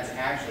 and then that's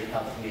actually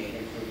helped me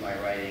improve my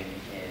writing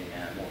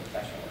in more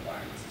professional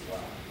environments as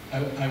well.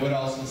 I would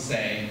also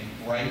say,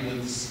 write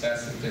with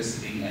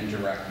specificity and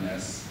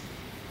directness.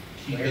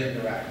 Keep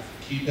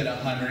it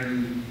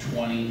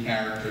 120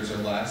 characters or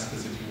less,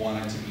 because if you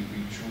want it to be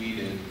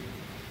retweeted,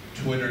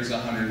 Twitter's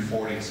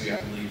 140, so you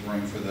have to leave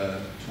room for the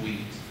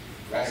tweet.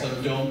 Right.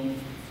 Also, don't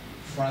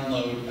front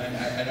load.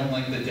 I don't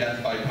like the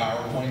death by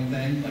PowerPoint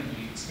thing, like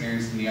we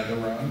experienced in the other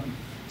room.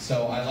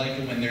 So I like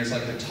it when there's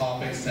like a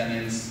topic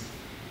sentence,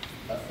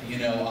 you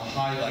know, a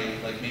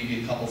highlight, like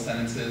maybe a couple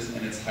sentences,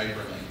 and it's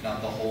hyperlinked,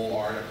 not the whole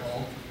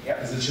article. Yep.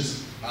 Because it's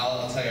just,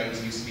 I'll tell you, I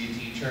used to be a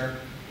teacher,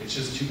 it's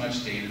just too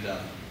much data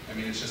dump. I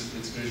mean, it's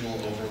visual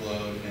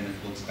overload and it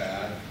looks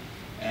bad.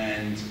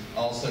 And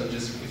also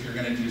just, if you're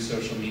gonna do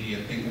social media,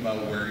 think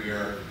about where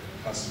your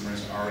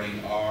customers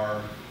already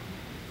are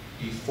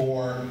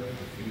before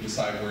you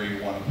decide where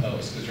you wanna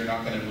post, because you're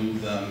not gonna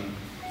move them.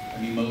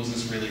 I mean,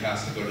 Moses really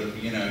has to go to,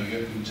 you know,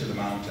 you have to the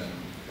mountain.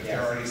 If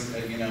they're already,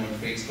 you know, in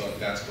Facebook,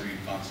 that's where you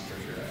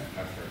concentrate your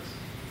efforts.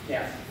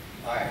 Yes,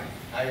 all right,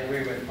 I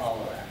agree with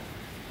all of that.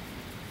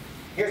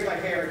 Here's my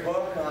favorite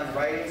book on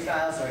writing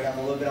style, so I got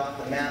a little bit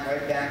off the map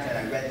right back, and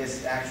I read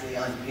this actually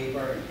on paper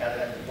and got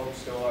it at the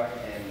bookstore.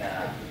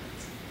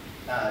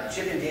 And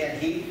Chip and Dan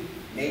Heath,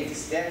 Made to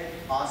Stick,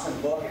 awesome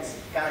book. It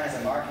kind of has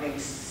a marketing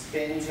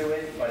spin to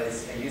it, but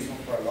it's useful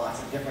for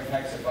lots of different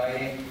types of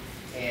writing.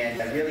 And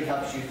it really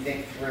helps you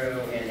think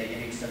through, and they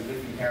give you some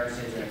good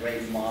comparisons and a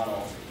great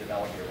model to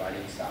develop your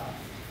writing style.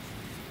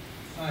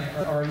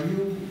 Hi, are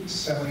you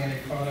selling any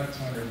products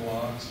on your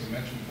blogs? You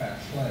mentioned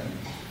Pat Flynn.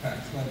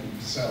 Pat Flynn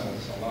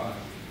sells a lot.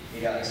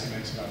 He does. He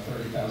makes about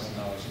 $30,000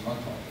 a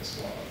month off this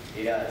blog.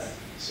 He does.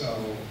 So,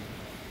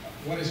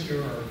 how do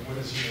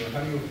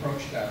you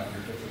approach that on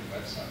your different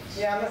websites?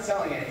 Yeah, I'm not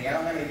selling anything. I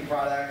don't have any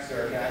products,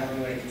 or I don't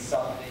do any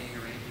consulting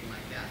or anything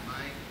like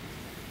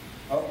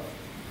that.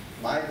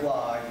 My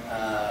blog,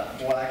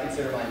 what I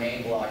consider my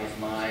main blog, is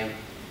my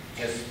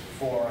just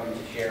forum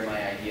to share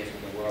my ideas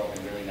with the world,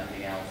 and really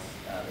nothing else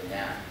than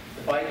that.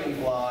 The biking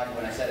blog,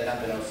 when I set it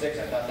up in 06,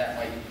 I thought that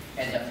might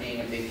end up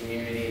being a big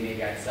community.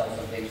 Maybe I'd sell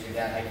some things through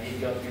that. I did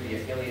go through the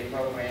affiliate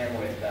program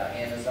with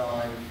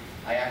Amazon.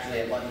 I actually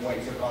at one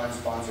point took on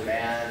sponsored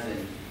ads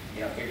and,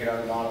 you know, figured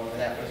out a model for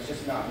that, but it's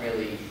just not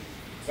really,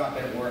 it's not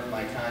been worth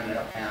my time, and I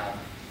don't have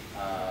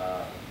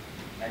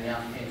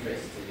enough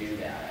interest to do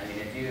that. I mean,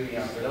 if you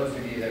know, for those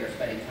of you that are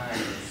spending time in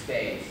the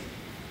space,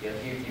 you'll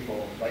hear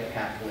people like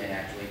Pat Flynn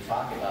actually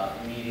talk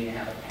about needing to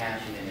have a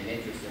passion and an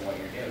interest in what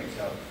you're doing.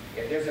 So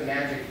if there's a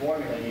magic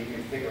formula and you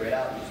can figure it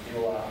out and just do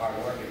a lot of hard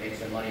work and make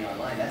some money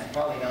online, that's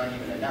probably not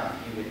even enough.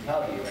 He would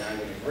tell you, and I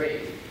would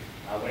agree,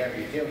 whatever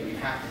you're doing, you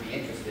have to be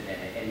interested in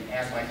it. And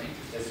as my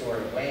interest has sort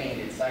of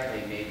waned in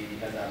cycling, maybe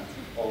because I'm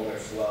older,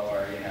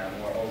 slower, you know,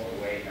 more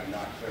overweight, I'm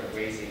not sort of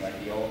racing like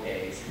the old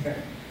days.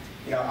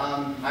 You know,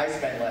 I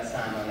spend less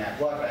time on that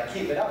blog, but I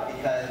keep it up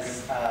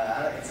because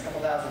I don't know, it's a couple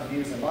thousand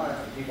views a month.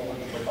 People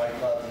looking for bike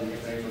clubs and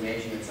different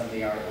information, and some of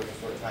the articles are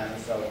sort of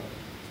timeless. So,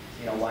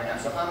 you know, why not?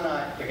 So I'm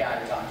not the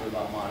guy to talk to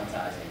about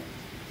monetizing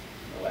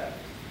the web,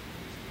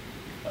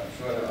 but I'm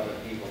sure there are other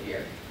people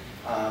here.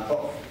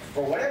 But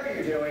for whatever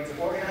you're doing, to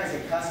organize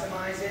and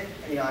customize it,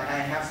 you know, I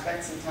have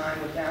spent some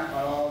time with that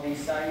on all of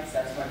these sites.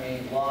 That's my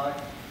main blog.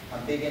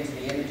 I'm big into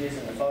the images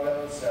and the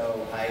photos,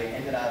 so I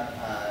ended up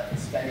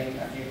spending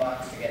a few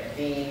bucks to get a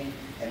theme,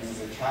 and this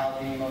is a child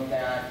theme of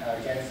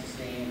that, Genesis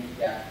theme,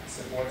 that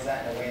supports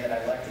that in a way that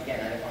I liked. Again,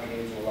 I didn't want to get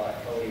into a lot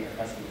of coding or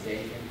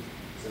customization,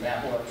 so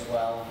that works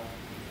well.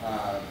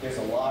 There's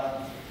a lot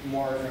of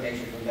more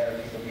information from better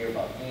people here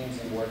about themes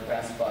in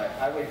WordPress, but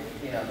I would,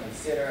 you know,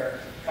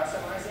 consider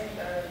customizing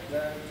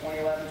the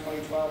 2011,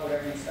 2012,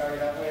 whatever you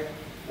started out with,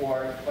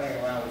 or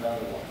playing around with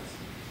other ones.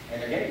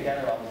 And they're getting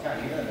better all the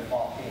time. Even the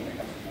default theme that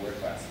comes from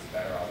WordPress is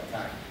better all the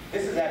time.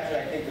 This is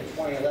actually, I think, the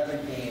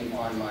 2011 theme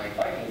on my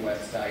biking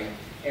website.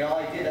 And all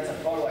I did, that's a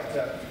photo I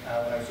took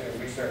when I was doing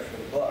research for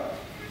the book.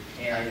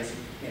 And I just,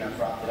 you know,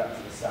 dropped it up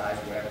to the size,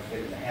 whatever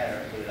fit in the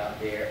header, and put it up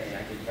there. And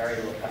I did very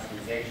little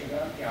customization.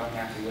 But, you know, I'm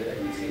happy with it.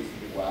 It seems to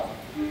do well.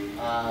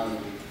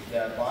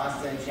 The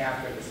Boston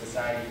chapter of the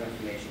Society for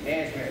Information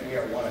Management, we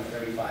are one of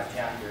 35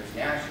 chapters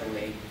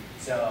nationally.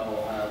 So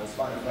it was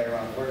fun to play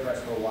around with WordPress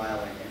for a while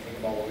and think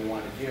about what we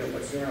wanted to do.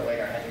 But sooner or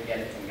later, I had to get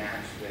it to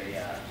match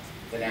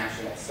the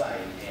national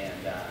site.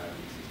 And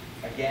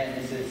again,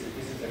 this is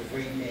a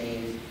free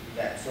theme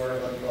that sort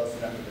of looked close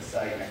enough to the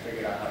site, and I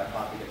figured out how to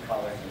copy the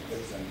colors and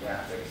put some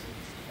graphics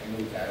and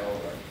move that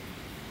over.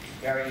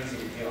 Very easy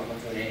to do. I'm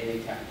not doing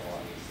anything technical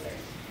on these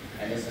things.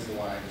 And this is the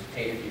one I just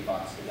paid a few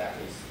bucks because that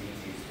was the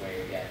easiest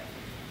way to get,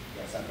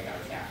 you know, something I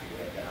was happy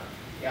with.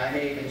 Yeah, I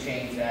may even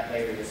change that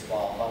later this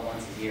fall. About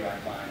once a year, I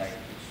find I'm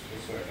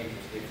just sort of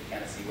interested to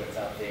kind of see what's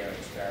out there and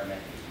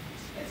experiment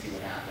and see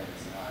what happens.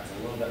 It's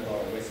a little bit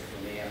lower risk for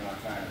me. I'm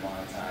not trying to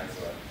monetize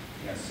or,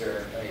 you know,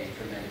 serve a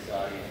tremendous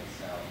audience.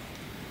 So,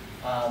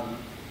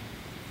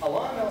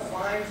 along those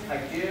lines, I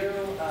do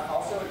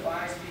also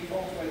advise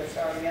people when they're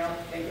starting out,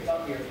 think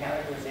about your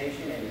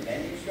categorization and your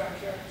menu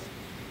structure.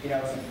 You know,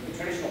 the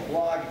traditional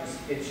blog,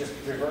 it's just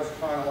reverse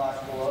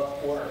chronological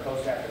order,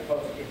 post after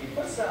post. If you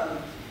put some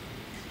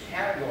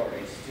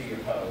categories to your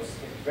post,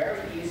 it's very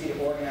easy to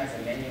organize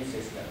a menu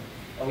system.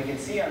 And we can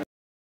see on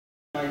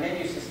my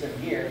menu system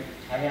here,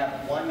 I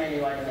have one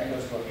menu item that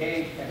goes to a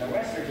page, and the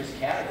rest are just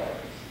categories.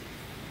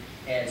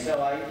 And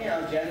so I, you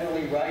know,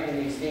 generally write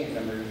in these themes.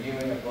 I'm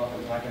reviewing a book,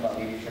 I'm talking about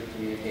leadership,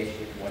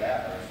 communication,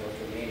 whatever,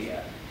 social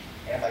media.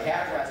 And if I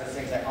categorize those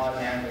things, I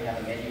automatically have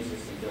a menu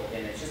system built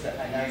in. It's just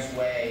a nice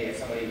way if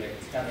somebody to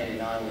come in and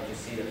not only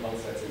just see the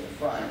post that's in the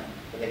front,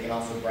 but they can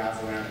also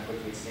browse around and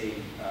quickly see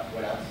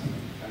what else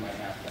I might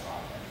have to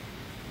offer.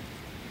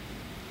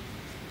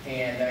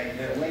 And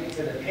the link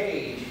to the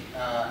page,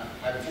 I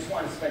just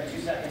want to spend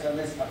 2 seconds on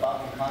this,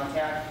 about and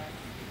contact.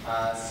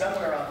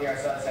 Somewhere out there I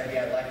saw this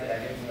idea, I liked it,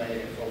 I've implemented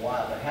it for a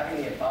while, but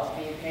having the about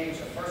me page,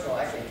 so first of all,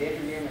 actually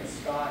David Meerman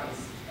Scott,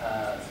 he's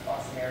a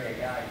Boston area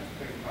guy, he's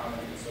pretty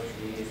prominent in the social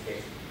media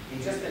space.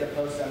 He just did a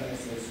post on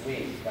this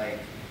week, like,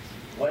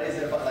 what is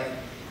it about, like,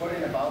 put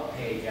an about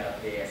page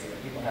out there so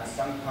that people have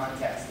some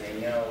context, they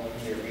know who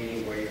they're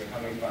reading, where you're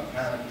coming from,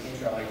 kind of like the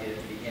intro I did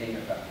at the beginning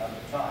of the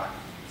talk,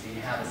 so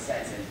you have a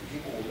sense, and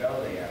people will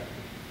go there.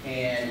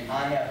 And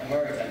I have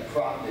merged, I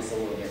cropped this a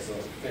little bit so it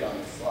would fit on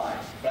the slide.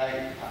 But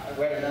I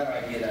read another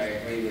idea that I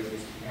agree with,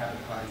 is to have a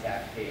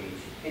contact page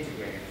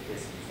integrated with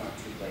this, and there's not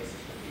two places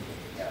for people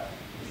to go.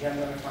 Did you have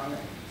another comment?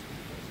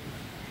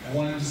 I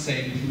wanted to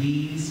say,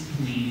 please,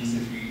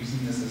 if you're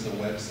using this as a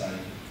website,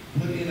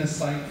 put in a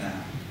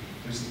sitemap.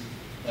 There's,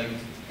 like,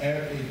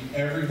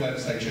 every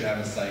website should have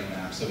a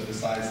sitemap. So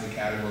besides the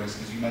categories,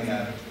 because you might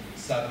have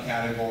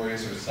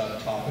subcategories or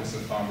subtopics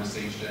of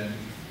conversation,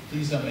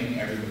 please don't make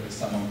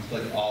someone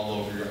click all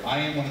over your. I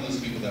am one of those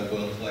people that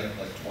will click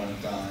like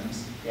 20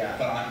 times. Yeah.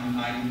 But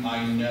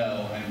I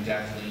know I'm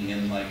definitely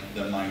in like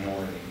the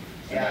minority.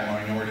 And Yeah.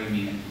 by minority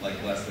meaning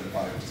like less than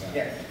 5%.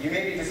 Yeah, you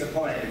may be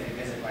disappointed if you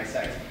visit my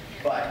site,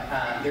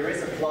 but there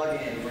is a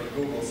plugin for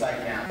Google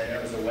Sitemap, and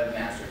it was a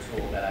webmaster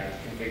tool that I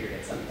configured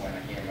at some point,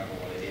 I can't remember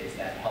what it is,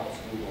 that helps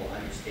Google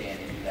understand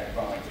and do that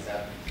crawling, because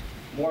I'm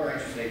more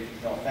interested,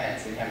 no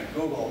offense, in having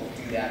Google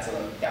do that, so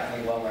I'm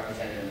definitely well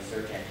represented in the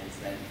search engines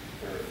than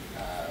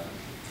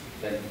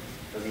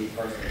for me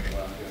personally,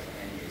 what I'm doing for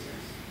end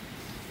users.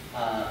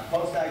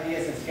 Post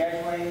ideas and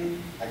scheduling.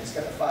 I just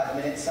got the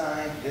 5-minute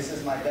sign. This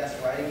is my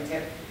best writing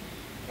tip.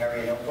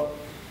 Carry a notebook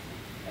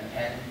and a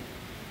pen.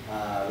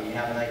 When you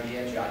have an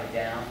idea, jot it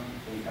down.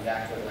 When you come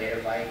back to it later,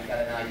 if I got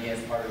an idea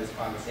as part of this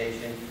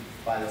conversation,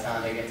 by the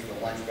time I get to the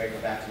lunch break or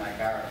back to my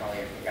car, I probably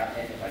have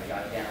forgotten it if I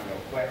jot it down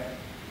real quick.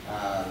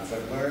 So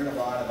I've learned a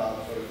lot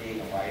about sort of being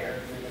a writer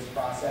through this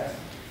process.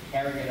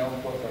 Carrying a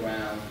notebook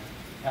around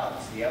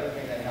helps. The other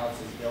thing that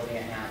helps is building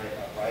a habit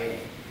of writing.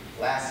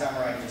 Last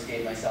summer, I just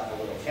gave myself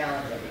a little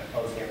challenge. I'm going to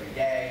post every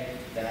day.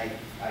 Then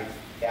I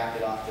backed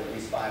it off to at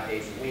least 5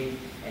 days a week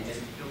and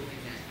just building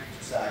that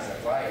exercise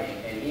of writing.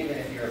 And even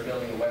if you're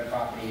building a web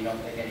property, you don't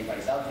think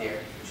anybody's out there,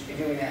 you should be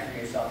doing that for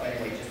yourself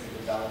anyway, just to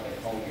develop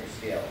and hone your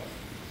skills.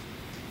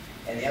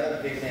 And the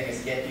other big thing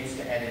is get used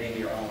to editing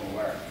your own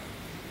work.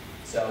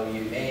 So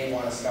you may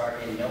want to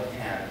start in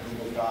Notepad or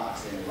Google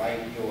Docs and write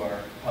your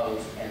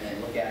post and then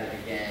look at it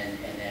again,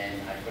 and then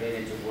I put it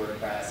into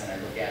WordPress and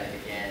I look at it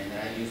again, and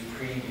then I use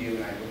Preview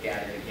and I look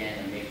at it again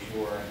and make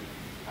sure,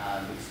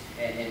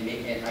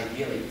 and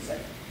ideally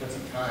put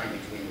some time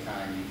between the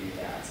time you do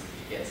that so that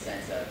you get a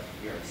sense of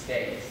your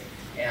mistakes.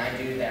 And I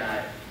do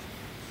that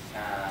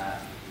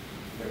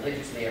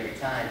religiously every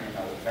time. And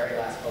the very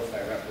last post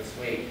I wrote this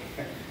week,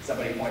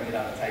 somebody pointed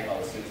out a typo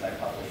as soon as I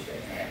published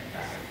it, and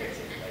I can fix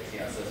it.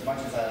 So as much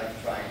as I like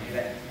to try and do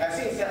that, I've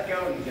seen Seth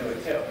Godin do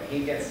it too.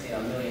 He gets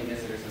 1 million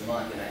visitors a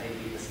month, and I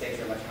think the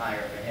stakes are much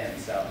higher for him.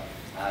 So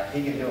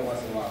he can do it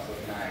once in a while, so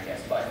can I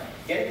guess. But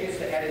getting used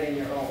to editing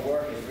your own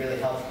work is really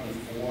helps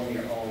inform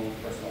your own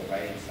personal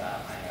writing style,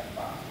 I have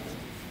found.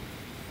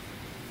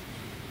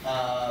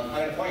 I'm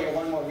going to point you to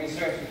one more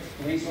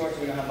resource.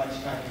 We don't have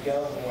much time to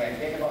go. But when I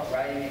think about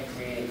writing and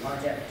creating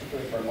content,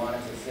 particularly for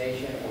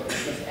monetization or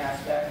business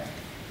aspect,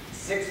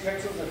 6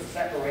 Pixels of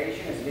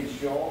Separation is Mitch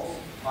Joel's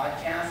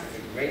podcast. It's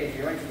a great, if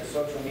you're into the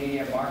social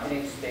media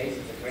marketing space,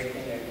 it's a great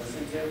thing to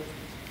listen to.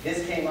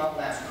 This came out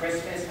last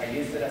Christmas. I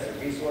used it as a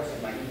resource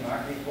in my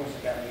e-marketing course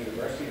at Catalini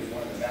University. It was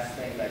one of the best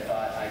things I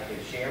thought I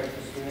could share with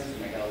the students,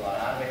 and I got a lot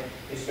out of it.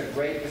 It's a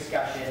great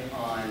discussion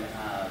on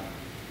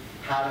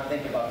how to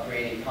think about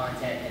creating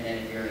content, and then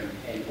if you're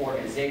in an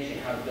organization,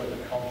 how to build a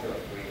culture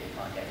of creating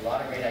content. A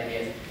lot of great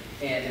ideas.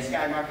 And this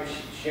guy, Marcus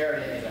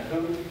Sheridan, is a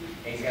hoot.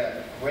 He's got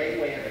a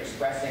great way of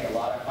expressing a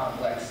lot of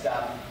complex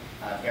stuff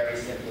very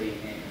simply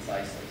and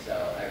concisely. So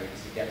I would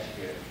suggest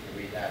you to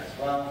read that as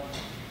well.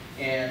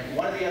 And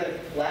one of the other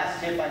last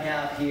tip I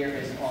have here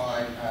is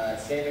on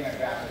saving a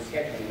draft and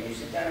scheduling. When you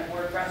sit down at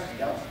WordPress, you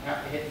don't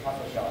have to hit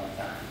publish all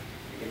the time.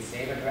 You can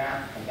save a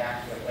draft, come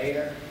back to it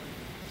later.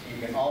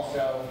 You can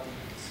also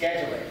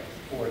schedule it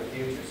for the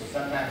future. So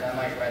sometimes I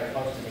might write a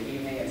post in the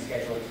evening and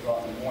schedule it to go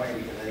out in the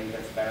morning because I think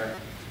that's better,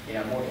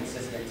 more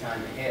consistent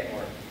time to hit,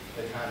 or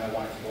the time I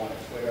want it to go on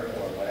Twitter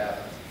or whatever.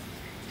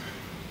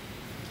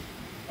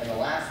 And the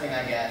last thing,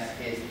 I guess,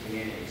 is the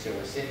community. So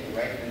we're sitting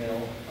right in the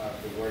middle of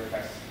the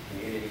WordPress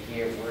community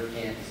here.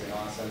 WordCamp is an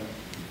awesome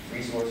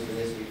resource for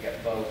this. We've got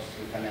folks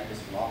who come at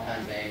this from all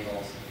kinds of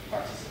angles,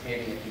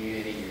 participating in the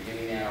community. You're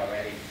doing that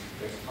already.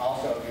 There's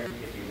also,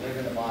 if you live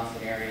in the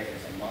Boston area,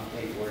 there's a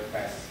monthly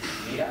WordPress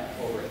meetup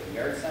over at the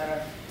Nerd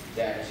Center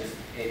that is just,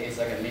 it's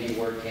like a mini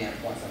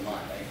WordCamp once a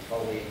month. I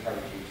totally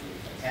encourage you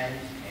to attend,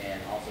 and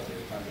also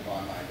there's tons of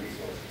online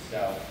resources.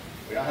 So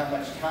we don't have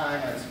much time.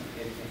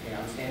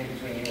 I'm standing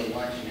between you and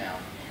lunch now,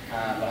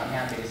 but I'm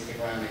happy to stick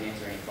around and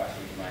answer any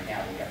questions you might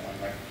have. We've got one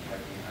right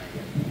behind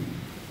you.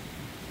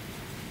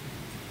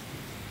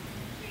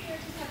 I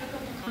just have a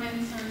couple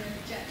comments on the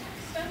Jetpack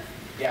stuff.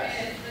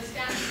 Yes. The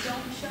stats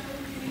don't show the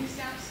community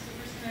stats. The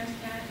person asked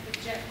that. The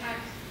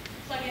Jetpack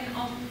plugin,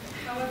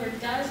 however,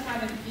 does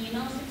have an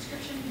email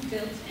subscription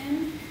built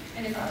in,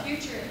 and in the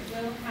future it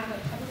will have a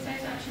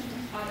publicized option to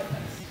auto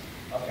post.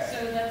 Okay.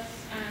 So that's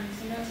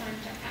some notes on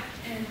Jetpack.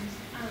 And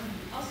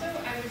also,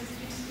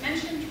 you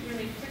mentioned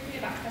really quickly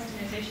about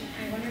customization.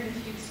 I wondered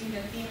if you've seen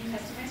the theme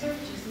customizer,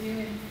 which is new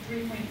in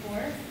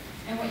 3.4,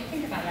 and what you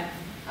think about that.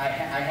 I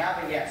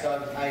haven't yet. So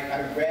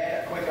I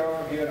read a quick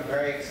overview, and I'm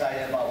very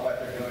excited about what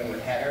they're doing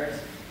with headers,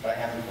 but I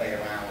haven't played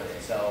around with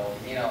it. So,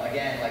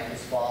 again, like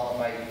this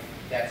fall,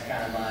 that's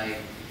kind of my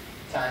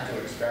time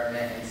to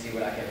experiment and see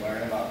what I can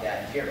learn about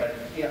that here. But,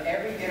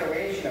 every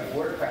iteration of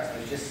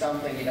WordPress is just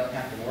something you don't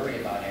have to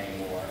worry about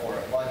anymore, or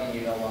a plugin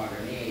you no longer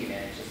need,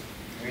 and it's just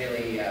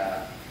really,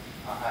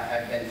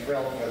 I've been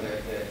thrilled for the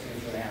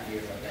 2.5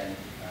 years I've been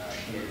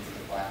committed to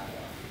the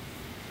platform.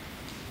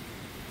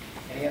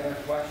 Any other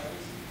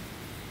questions?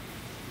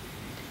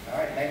 All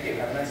right, thank you.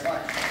 Have a nice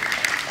lunch.